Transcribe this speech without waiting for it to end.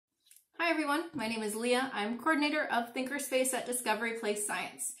everyone, my name is Leah. I'm coordinator of Thinkerspace at Discovery Place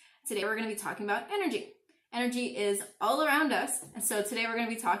Science. Today we're going to be talking about energy. Energy is all around us, and so today we're going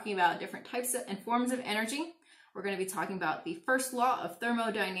to be talking about different types and forms of energy. We're going to be talking about the first law of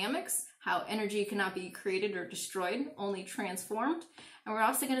thermodynamics, how energy cannot be created or destroyed, only transformed. And we're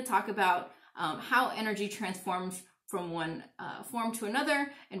also going to talk about how energy transforms from one form to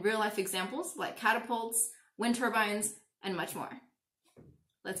another in real-life examples like catapults, wind turbines, and much more.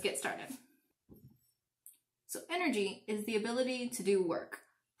 Let's get started. So energy is the ability to do work.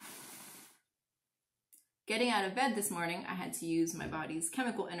 Getting out of bed this morning, I had to use my body's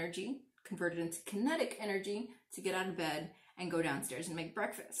chemical energy, converted into kinetic energy, to get out of bed and go downstairs and make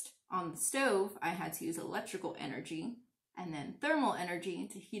breakfast. On the stove, I had to use electrical energy and then thermal energy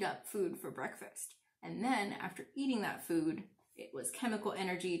to heat up food for breakfast. And then after eating that food, it was chemical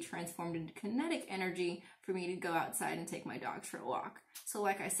energy transformed into kinetic energy for me to go outside and take my dogs for a walk. So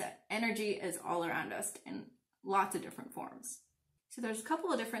like I said, energy is all around us in lots of different forms. So there's a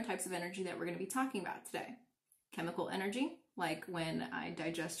couple of different types of energy that we're going to be talking about today. Chemical energy, like when I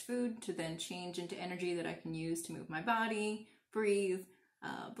digest food to then change into energy that I can use to move my body, breathe,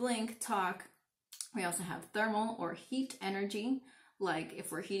 blink, talk. We also have thermal or heat energy, like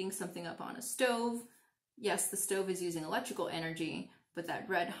if we're heating something up on a stove. Yes, the stove is using electrical energy, but that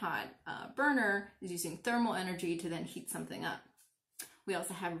red hot burner is using thermal energy to then heat something up. We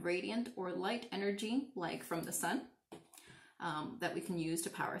also have radiant or light energy, like from the sun, that we can use to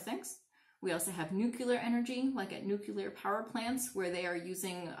power things. We also have nuclear energy, like at nuclear power plants, where they are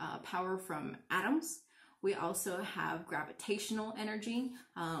using power from atoms. We also have gravitational energy,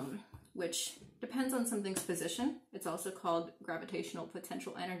 which depends on something's position. It's also called gravitational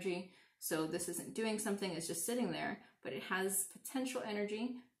potential energy. So this isn't doing something, it's just sitting there, but it has potential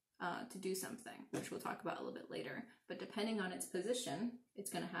energy to do something, which we'll talk about a little bit later. But depending on its position, it's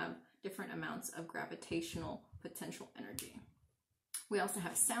going to have different amounts of gravitational potential energy. We also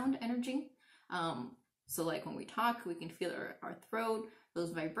have sound energy. So like when we talk, we can feel our throat.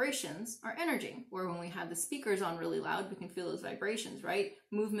 Those vibrations are energy. Or when we have the speakers on really loud, we can feel those vibrations, right?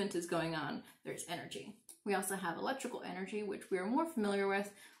 Movement is going on, there's energy. We also have electrical energy, which we are more familiar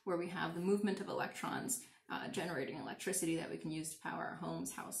with, where we have the movement of electrons generating electricity that we can use to power our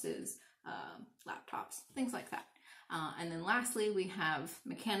homes, houses, laptops, things like that. And then lastly, we have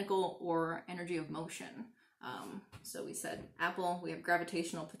mechanical or energy of motion. So we said Apple, we have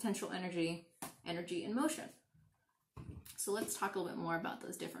gravitational potential energy, energy in motion. So let's talk a little bit more about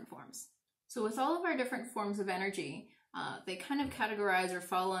those different forms. So with all of our different forms of energy, they kind of categorize or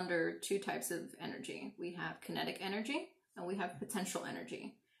fall under two types of energy. We have kinetic energy and we have potential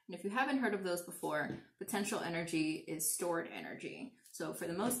energy. And if you haven't heard of those before, potential energy is stored energy. So for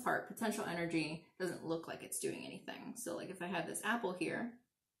the most part, potential energy doesn't look like it's doing anything. So like if I have this apple here,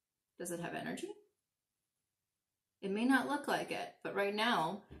 does it have energy? It may not look like it, but right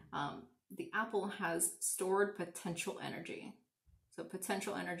now, the apple has stored potential energy. So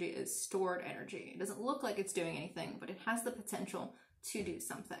potential energy is stored energy. It doesn't look like it's doing anything, but it has the potential to do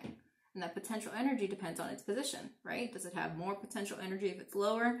something. And that potential energy depends on its position, right? Does it have more potential energy if it's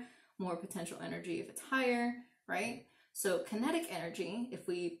lower, more potential energy if it's higher, right? So kinetic energy, if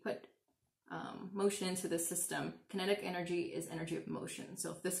we put motion into the system, kinetic energy is energy of motion.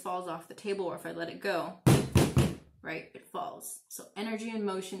 So if this falls off the table or if I let it go, right, it falls. So energy in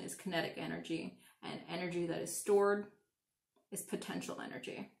motion is kinetic energy, and energy that is stored is potential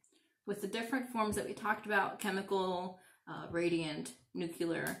energy. With the different forms that we talked about, chemical, radiant,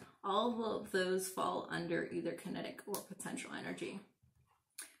 nuclear, all of those fall under either kinetic or potential energy.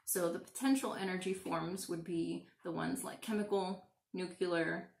 So the potential energy forms would be the ones like chemical,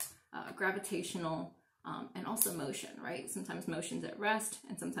 nuclear, gravitational, and also motion, right? Sometimes motion's at rest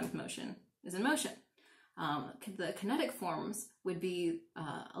and sometimes motion is in motion. The kinetic forms would be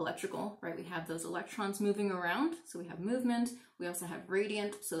electrical, right? We have those electrons moving around, so we have movement. We also have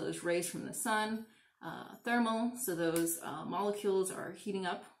radiant, so those rays from the sun. Thermal, so those molecules are heating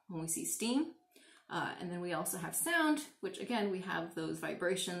up when we see steam. And then we also have sound, which again, we have those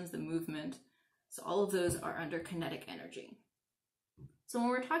vibrations, the movement. So all of those are under kinetic energy. So when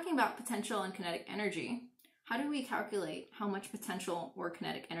we're talking about potential and kinetic energy, how do we calculate how much potential or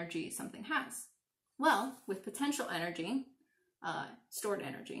kinetic energy something has? Well, with potential energy, stored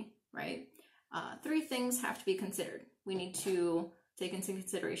energy, right? Three things have to be considered. We need to take into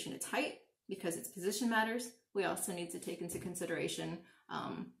consideration its height, because its position matters. We also need to take into consideration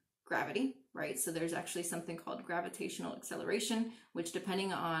gravity, right? So there's actually something called gravitational acceleration, which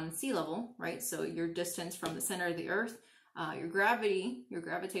depending on sea level, right? So your distance from the center of the earth, your gravity, your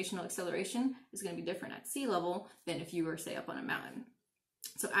gravitational acceleration is going to be different at sea level than if you were, say, up on a mountain.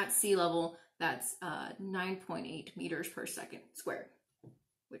 So at sea level, that's 9.8 meters per second squared,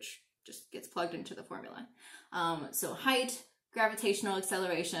 which just gets plugged into the formula. So height, gravitational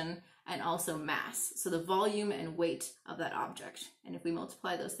acceleration, and also mass. So the volume and weight of that object. And if we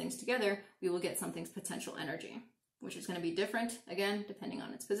multiply those things together, we will get something's potential energy, which is going to be different, again, depending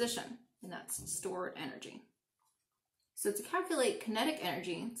on its position. And that's stored energy. So to calculate kinetic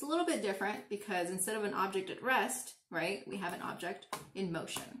energy, it's a little bit different because instead of an object at rest, right, we have an object in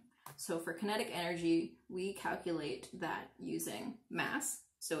motion. So for kinetic energy, we calculate that using mass,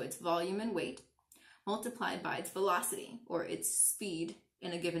 so its volume and weight, multiplied by its velocity, or its speed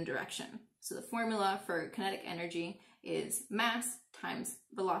in a given direction. So the formula for kinetic energy is mass times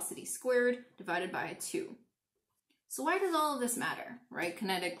velocity squared divided by 2. So why does all of this matter, right?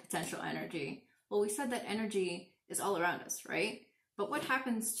 Kinetic potential energy. Well, we said that energy is all around us, right? But what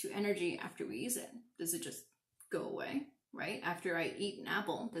happens to energy after we use it? Does it just go away, right? After I eat an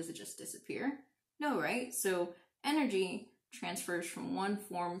apple, does it just disappear? No, right? So energy transfers from one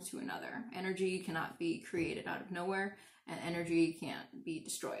form to another. Energy cannot be created out of nowhere, and energy can't be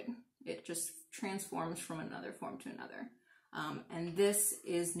destroyed. It just transforms from another form to another. And this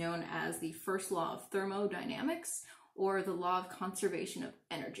is known as the first law of thermodynamics, or the law of conservation of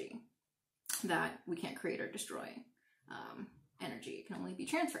energy, that we can't create or destroy energy. It can only be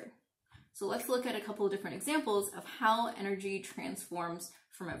transferred. So let's look at a couple of different examples of how energy transforms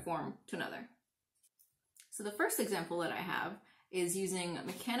from a form to another. So the first example that I have is using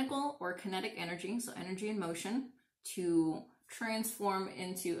mechanical or kinetic energy, so energy in motion, to transform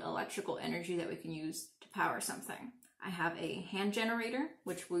into electrical energy that we can use to power something. I have a hand generator,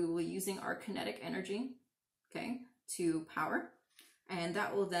 which we will be using our kinetic energy, okay, to power. And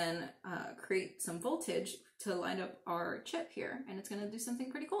that will then create some voltage to line up our chip here, and it's going to do something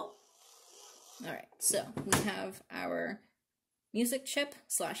pretty cool. All right, so we have our music chip /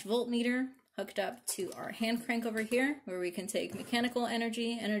 voltmeter hooked up to our hand crank over here, where we can take mechanical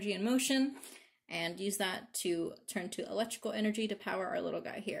energy, energy in motion, and use that to turn to electrical energy to power our little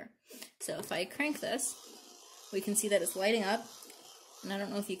guy here. So if I crank this, we can see that it's lighting up, and I don't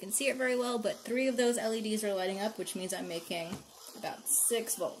know if you can see it very well, but 3 of those LEDs are lighting up, which means I'm making about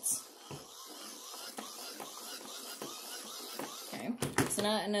 6 volts. Okay, so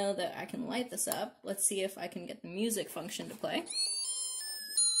now I know that I can light this up. Let's see if I can get the music function to play.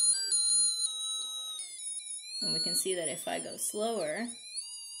 And we can see that if I go slower,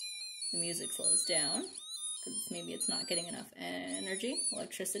 the music slows down, because maybe it's not getting enough energy,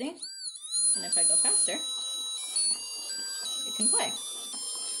 electricity. And if I go faster, it can play.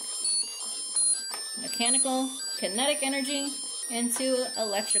 Mechanical, kinetic energy into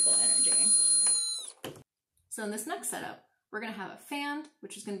electrical energy. So in this next setup, we're going to have a fan,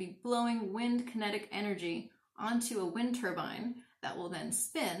 which is going to be blowing wind kinetic energy onto a wind turbine that will then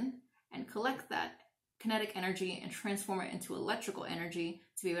spin and collect that kinetic energy and transform it into electrical energy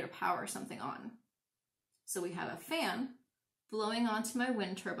to be able to power something on. So we have a fan blowing onto my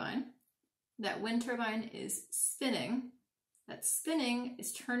wind turbine. That wind turbine is spinning. That spinning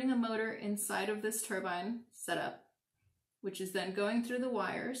is turning a motor inside of this turbine setup, which is then going through the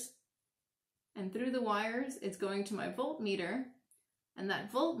wires. And through the wires, it's going to my voltmeter, and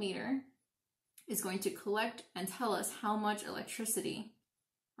that voltmeter is going to collect and tell us how much electricity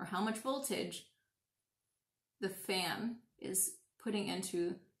or how much voltage the fan is putting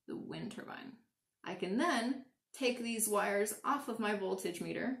into the wind turbine. I can then take these wires off of my voltage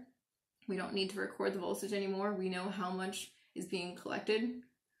meter. We don't need to record the voltage anymore. We know how much is being collected.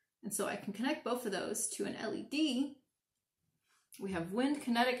 And so I can connect both of those to an LED. We have wind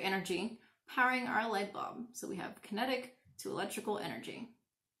kinetic energy powering our light bulb. So we have kinetic to electrical energy.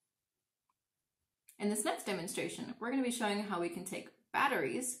 In this next demonstration, we're going to be showing how we can take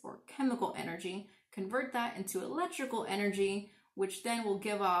batteries or chemical energy, convert that into electrical energy, which then will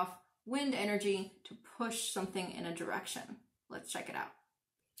give off wind energy to push something in a direction. Let's check it out.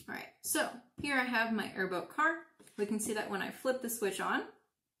 All right, so here I have my airboat car. We can see that when I flip the switch on,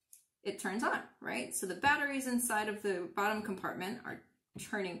 it turns on, right? So the batteries inside of the bottom compartment are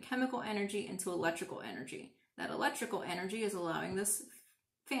turning chemical energy into electrical energy. That electrical energy is allowing this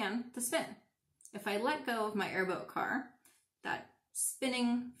fan to spin. If I let go of my airboat car, that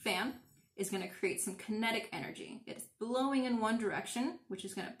spinning fan is going to create some kinetic energy. It's blowing in one direction, which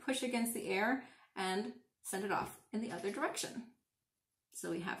is going to push against the air and send it off in the other direction. So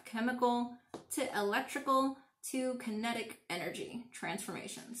we have chemical to electrical to kinetic energy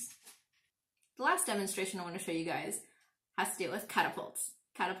transformations. The last demonstration I want to show you guys has to do with catapults.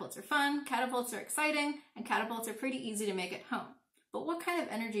 Catapults are fun, catapults are exciting, and catapults are pretty easy to make at home. But what kind of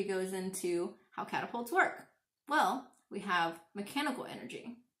energy goes into how catapults work? Well, we have mechanical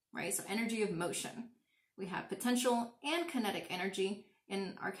energy, right? So energy of motion. We have potential and kinetic energy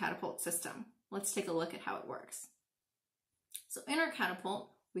in our catapult system. Let's take a look at how it works. So in our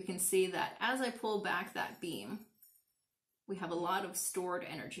catapult, we can see that as I pull back that beam, we have a lot of stored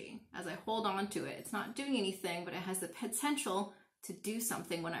energy. As I hold on to it, it's not doing anything, but it has the potential to do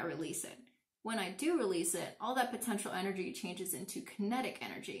something when I release it. When I do release it, all that potential energy changes into kinetic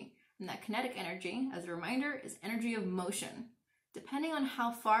energy. And that kinetic energy, as a reminder, is energy of motion. Depending on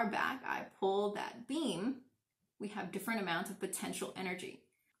how far back I pull that beam, we have different amounts of potential energy.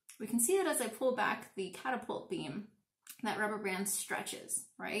 We can see that as I pull back the catapult beam, that rubber band stretches,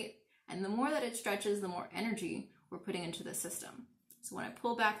 right? And the more that it stretches, the more energy we're putting into the system. So when I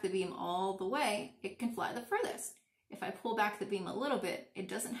pull back the beam all the way, it can fly the furthest. If I pull back the beam a little bit, it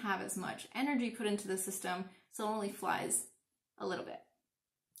doesn't have as much energy put into the system, so it only flies a little bit.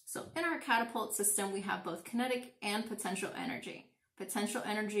 So in our catapult system, we have both kinetic and potential energy. Potential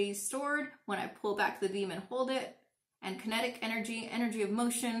energy stored when I pull back the beam and hold it, and kinetic energy, energy of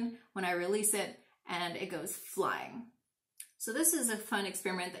motion, when I release it and it goes flying. So this is a fun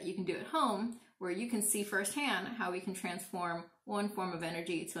experiment that you can do at home where you can see firsthand how we can transform one form of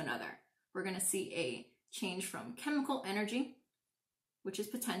energy to another. We're going to see a change from chemical energy, which is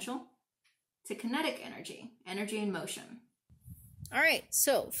potential, to kinetic energy, energy in motion. All right,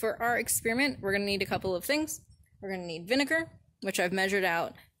 so for our experiment, we're going to need a couple of things. We're going to need vinegar, which I've measured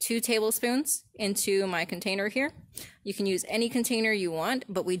out 2 tablespoons into my container here. You can use any container you want,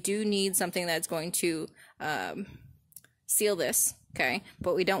 but we do need something that's going to seal this, okay?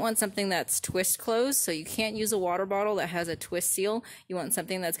 But we don't want something that's twist closed, so you can't use a water bottle that has a twist seal. You want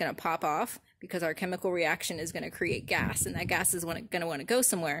something that's going to pop off because our chemical reaction is going to create gas, and that gas is going to want to go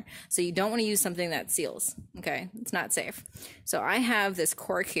somewhere. So you don't want to use something that seals, okay? It's not safe. So I have this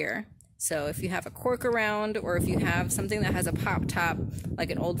cork here. So if you have a cork around, or if you have something that has a pop top,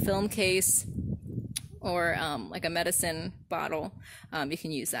 like an old film case, or like a medicine bottle, you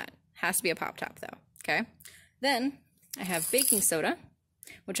can use that. Has to be a pop top though, okay? Then I have baking soda,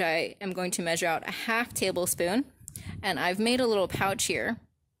 which I am going to measure out a 1/2 tablespoon, and I've made a little pouch here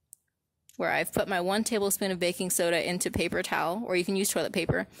where I've put my 1 tablespoon of baking soda into paper towel, or you can use toilet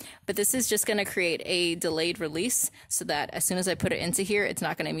paper, but this is just going to create a delayed release so that as soon as I put it into here, it's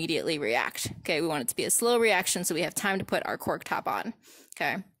not going to immediately react. Okay, we want it to be a slow reaction so we have time to put our cork top on.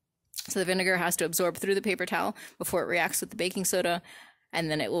 Okay, so the vinegar has to absorb through the paper towel before it reacts with the baking soda, and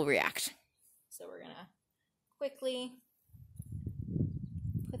then it will react. So we're going to quickly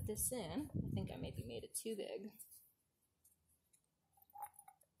put this in. I think I maybe made it too big.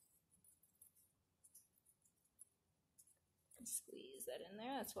 Squeeze that in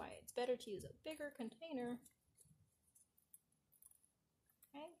there. That's why it's better to use a bigger container.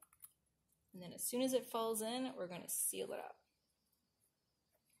 Okay. And then as soon as it falls in, we're going to seal it up.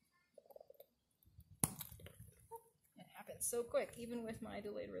 It happens so quick, even with my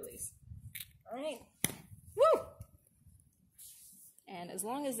delayed release. All right. Woo! And as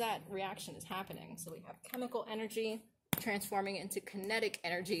long as that reaction is happening, so we have chemical energy transforming into kinetic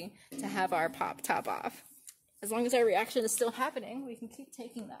energy to have our pop top off. As long as our reaction is still happening, we can keep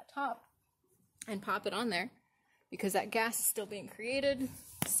taking that top and pop it on there because that gas is still being created,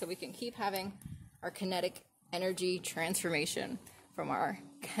 so we can keep having our kinetic energy transformation from our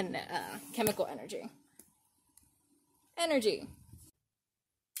chemical energy.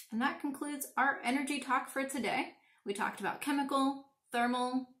 And that concludes our energy talk for today. We talked about chemical,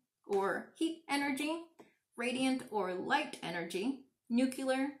 thermal, or heat energy, radiant or light energy,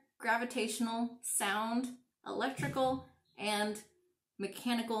 nuclear, gravitational, sound, electrical, and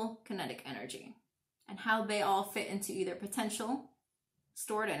mechanical kinetic energy, and how they all fit into either potential,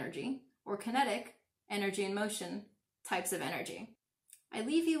 stored energy, or kinetic, energy in motion, types of energy. I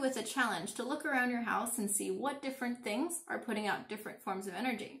leave you with a challenge to look around your house and see what different things are putting out different forms of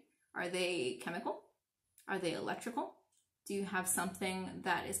energy. Are they chemical? Are they electrical? Do you have something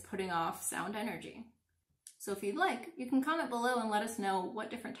that is putting off sound energy? So if you'd like, you can comment below and let us know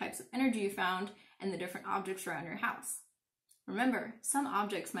what different types of energy you found and the different objects around your house. Remember, some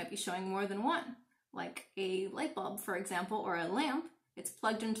objects might be showing more than one, like a light bulb, for example, or a lamp. It's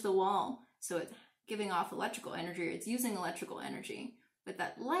plugged into the wall, so it's giving off electrical energy, or it's using electrical energy. But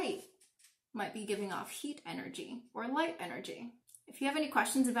that light might be giving off heat energy or light energy. If you have any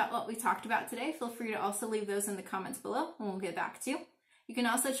questions about what we talked about today, feel free to also leave those in the comments below and we'll get back to you. You can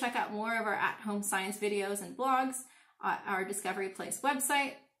also check out more of our at-home science videos and blogs at our Discovery Place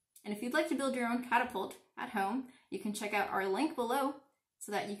website. And if you'd like to build your own catapult at home, you can check out our link below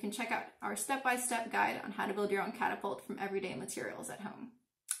so that you can check out our step-by-step guide on how to build your own catapult from everyday materials at home.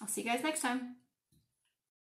 I'll see you guys next time.